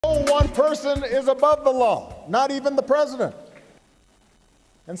person is above the law, not even the president.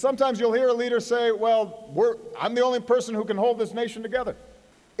 And sometimes you'll hear a leader say, well, I'm the only person who can hold this nation together.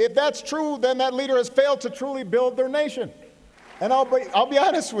 If that's true, then that leader has failed to truly build their nation. And I'll be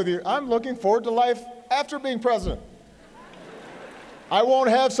honest with you, I'm looking forward to life after being president. I won't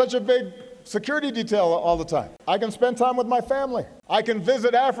have such a big security detail all the time. I can spend time with my family. I can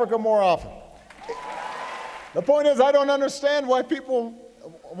visit Africa more often. The point is, I don't understand why people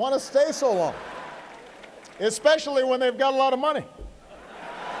want to stay so long, especially when they've got a lot of money.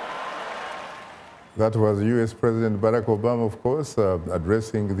 That was U.S. President Barack Obama, of course,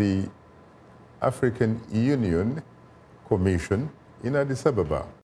 addressing the African Union Commission in Addis Ababa.